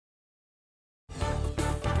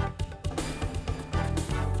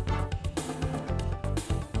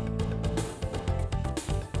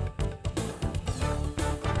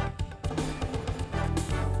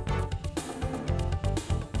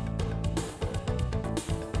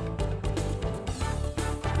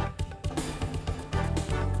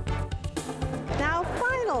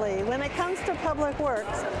when it comes to public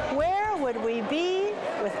works, where would we be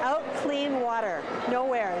without clean water?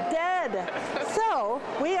 Nowhere. Dead. So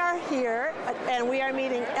we are here and we are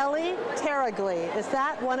meeting Ellie Teragli. Is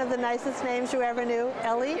that one of the nicest names you ever knew?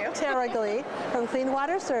 Ellie Teragli from Clean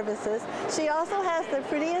Water Services. She also has the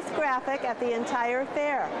prettiest graphic at the entire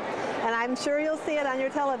fair. And I'm sure you'll see it on your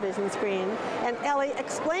television screen. And Ellie,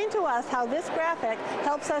 explain to us how this graphic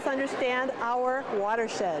helps us understand our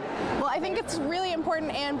watershed. Well, I think it's really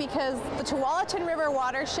important, Anne, because the Tualatin River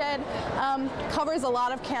watershed covers a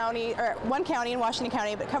lot of county, or one county in Washington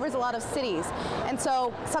County, but covers a lot of cities. And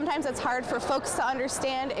so sometimes it's hard for folks to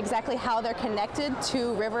understand exactly how they're connected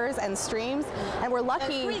to rivers and streams. And we're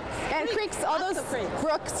lucky, and creeks, all those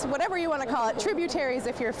brooks, whatever you want to call it, tributaries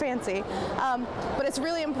if you're fancy. But it's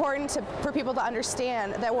really important for people to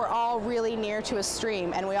understand that we're all really near to a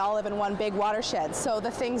stream and we all live in one big watershed. So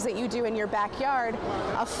the things that you do in your backyard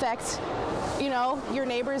affect, you know, your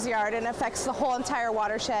neighbor's yard and affects the whole entire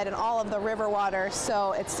watershed and all of the river water.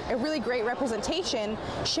 So it's a really great representation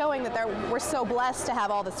showing that we're so blessed to have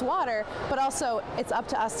all this water, but also it's up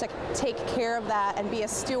to us to take care of that and be a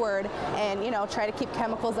steward and, you know, try to keep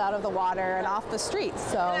chemicals out of the water and off the streets.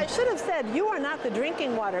 So and I should have said, you are not the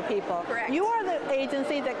drinking water people. Correct. You are the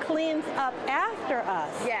agency that cleans up after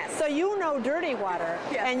us. Yes. So you know dirty water,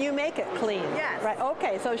 yes, and you make it clean. Yes. Right.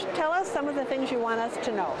 Okay. So tell us some of the things you want us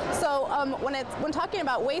to know. So when talking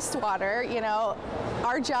about wastewater, you know,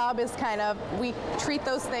 our job is we treat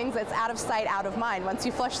those things that's out of sight, out of mind. Once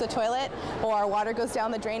you flush the toilet or water goes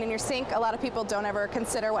down the drain in your sink, a lot of people don't ever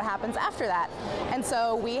consider what happens after that. And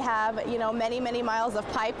so we have, you know, many, many miles of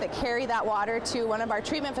pipe that carry that water to one of our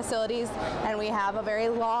treatment facilities, and we have a very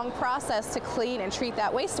long process to clean and treat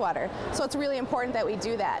that wastewater. So it's really important that we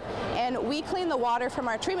do that. And we clean the water from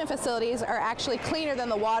our treatment facilities are actually cleaner than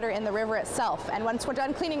the water in the river itself. And once we're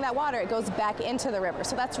done cleaning that water, it goes back into the river.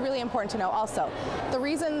 So that's really important to know also. The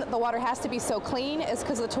reason the water has to be so clean is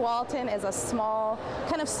because the Tualatin is a small,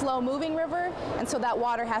 kind of slow-moving river, and so that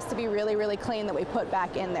water has to be really, really clean that we put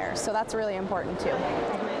back in there. So that's really important too.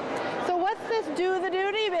 So what's this do the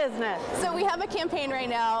duty business? So we have a campaign right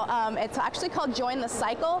now. It's actually called Join the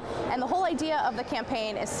Cycle, and the whole idea of the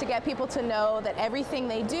campaign is to get people to know that everything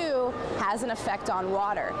they do has an effect on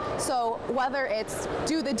water. So whether it's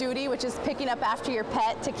do the duty, which is picking up after your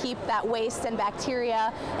pet to keep that waste and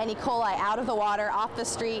bacteria and E. coli out of the water, off the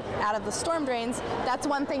street, out of the storm drains, that's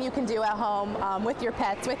one thing you can do at home with your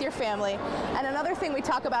pets, with your family. And another thing we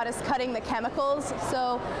talk about is cutting the chemicals.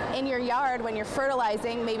 So in your yard, when you're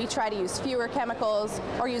fertilizing, maybe try to use fewer chemicals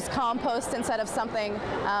or use compost instead of something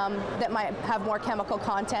that might have more chemical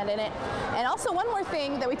content in it. And also one more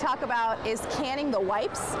thing that we talk about is canning the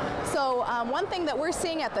wipes. So one thing that we're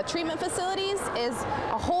seeing at the treatment facilities is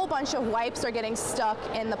a whole bunch of wipes are getting stuck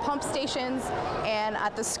in the pump stations and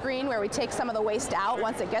at the screen where we take some of the waste out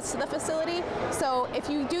once it gets to the facility. So if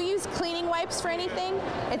you do use cleaning wipes for anything,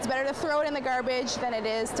 it's better to throw it in the garbage than it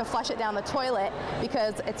is to flush it down the toilet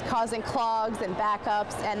because it's causing clogs and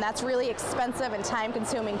backups, and that's really expensive and time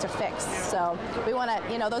consuming to fix. So we want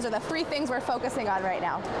to, you know, those are the three things we're focusing on right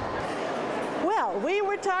now. Well, we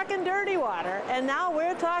were talking dirty water, and now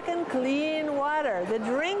we're talking clean water, the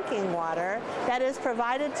drinking water that is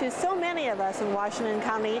provided to so many of us in Washington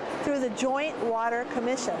County through the Joint Water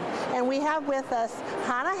Commission. And we have with us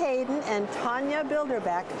Hannah Hayden and Tanya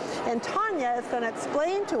Bilderbeck, and Tanya is going to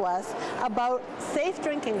explain to us about safe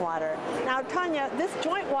drinking water. Now, Tanya, this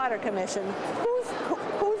Joint Water Commission,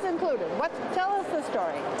 who's included? Tell us the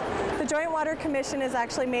story. The Joint Water Commission is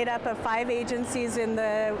actually made up of 5 agencies in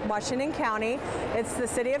the Washington County. It's the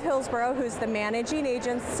City of Hillsborough, who's the managing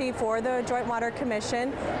agency for the Joint Water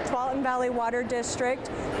Commission, Tualatin Valley Water District,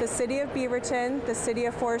 the City of Beaverton, the City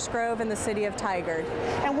of Forest Grove, and the City of Tigard.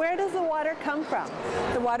 And where does the water come from?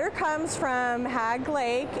 The water comes from Hagg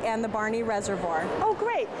Lake and the Barney Reservoir. Oh,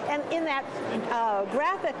 great. And in that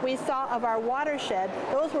graphic we saw of our watershed,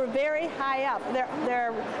 those were very high up.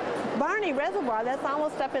 They're Barney Reservoir, that's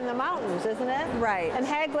almost up in the mountains, isn't it? Right. And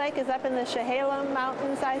Hagg Lake is up in the Chehalem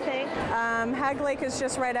Mountains, I think. Hagg Lake is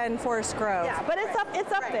just right in Forest Grove. Yeah, but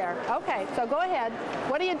it's up there. Okay, so go ahead.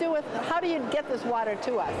 What do you do with, how do you get this water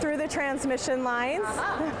to us? Through the transmission lines.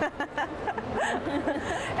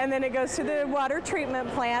 And then it goes to the water treatment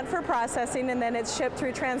plant for processing, and then it's shipped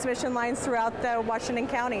through transmission lines throughout the Washington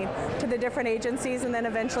County to the different agencies and then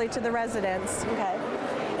eventually to the residents. Okay.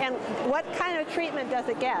 And what kind of treatment does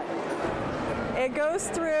it get? It goes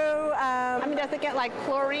through... I mean, does it get like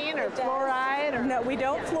chlorine or fluoride? Or? No, we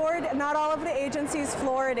don't fluoridate. Not all of the agencies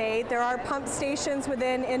fluoridate. There are pump stations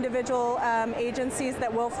within individual agencies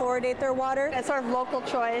that will fluoridate their water. It's sort of local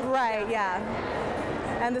choice. Right, yeah.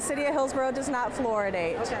 And the city of Hillsborough does not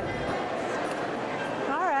fluoridate. Okay.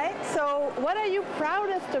 All right, so what are you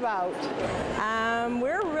proudest about?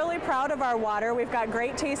 We're really proud of our water. We've got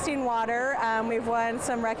great tasting water. We've won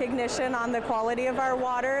some recognition on the quality of our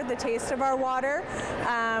water, the taste of our water.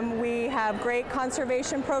 We have great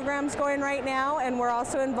conservation programs going right now, and we're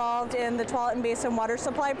also involved in the Tualatin Basin Water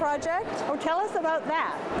Supply Project. Oh, tell us about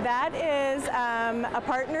that. That is a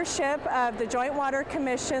partnership of the Joint Water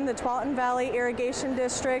Commission, the Tualatin Valley Irrigation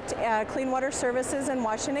District, Clean Water Services in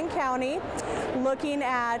Washington County, looking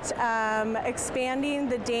at expanding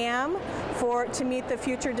the dam to meet the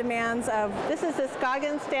future demands of... This is the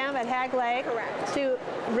Scoggins Dam at Hagg Lake. Correct. To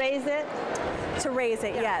raise it? To raise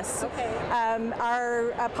it, yes. Okay.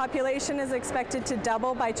 Our population is expected to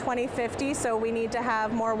double by 2050, so we need to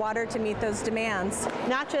have more water to meet those demands.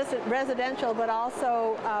 Not just residential, but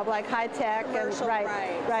also like high tech and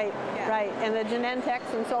right. And the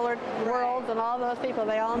Genentechs and Solar Worlds and all those people,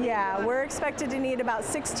 they all need water. We're expected to need about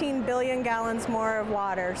 16 billion gallons more of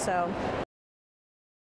water, so.